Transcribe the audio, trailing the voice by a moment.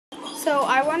So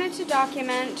I wanted to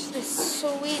document this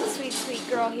sweet, sweet, sweet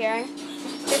girl here.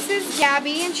 This is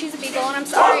Gabby, and she's a beagle, and I'm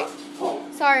sorry.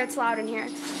 Sorry, it's loud in here.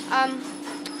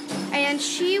 And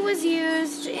she was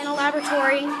used in a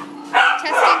laboratory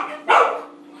testing.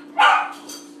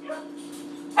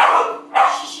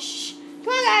 Shh.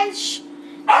 Come on, guys. Shh.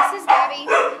 This is Gabby.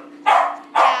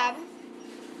 Gab.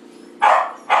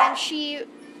 And she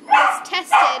was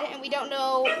tested, and we don't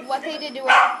know what they did to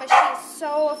her, but she's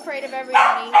so afraid of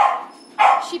everybody.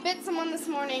 She bit someone this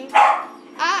morning.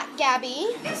 Gabby.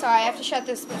 Sorry, I have to shut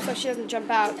this so she doesn't jump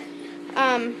out.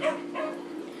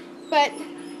 But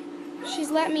she's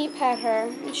let me pet her,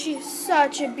 and she's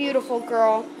such a beautiful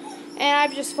girl, and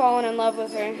I've just fallen in love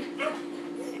with her.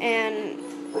 And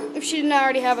if she didn't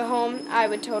already have a home, I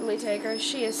would totally take her.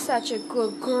 She is such a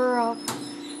good girl.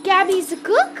 Gabby's a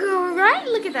good girl, right?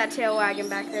 Look at that tail wagging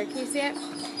back there. Can you see it?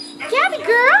 Gabby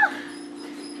girl!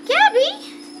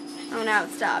 Gabby! Oh, now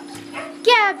it stopped.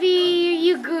 Gabby,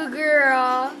 you good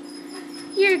girl.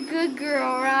 You're a good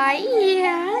girl, right?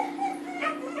 Yeah.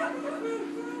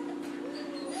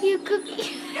 You good.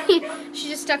 She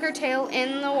just stuck her tail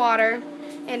in the water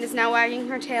and is now wagging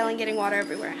her tail and getting water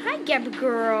everywhere. Hi, Gabby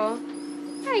girl.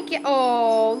 Hi,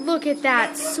 oh, look at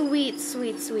that sweet,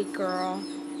 sweet, sweet girl.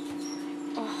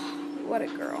 Oh, what a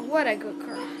girl. What a good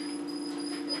girl.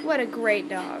 What a great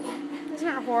dog. Isn't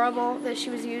it horrible that she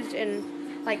was used in,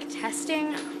 like,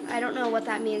 testing? I don't know what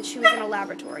that means. She was in a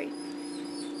laboratory.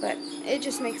 But it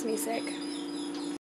just makes me sick.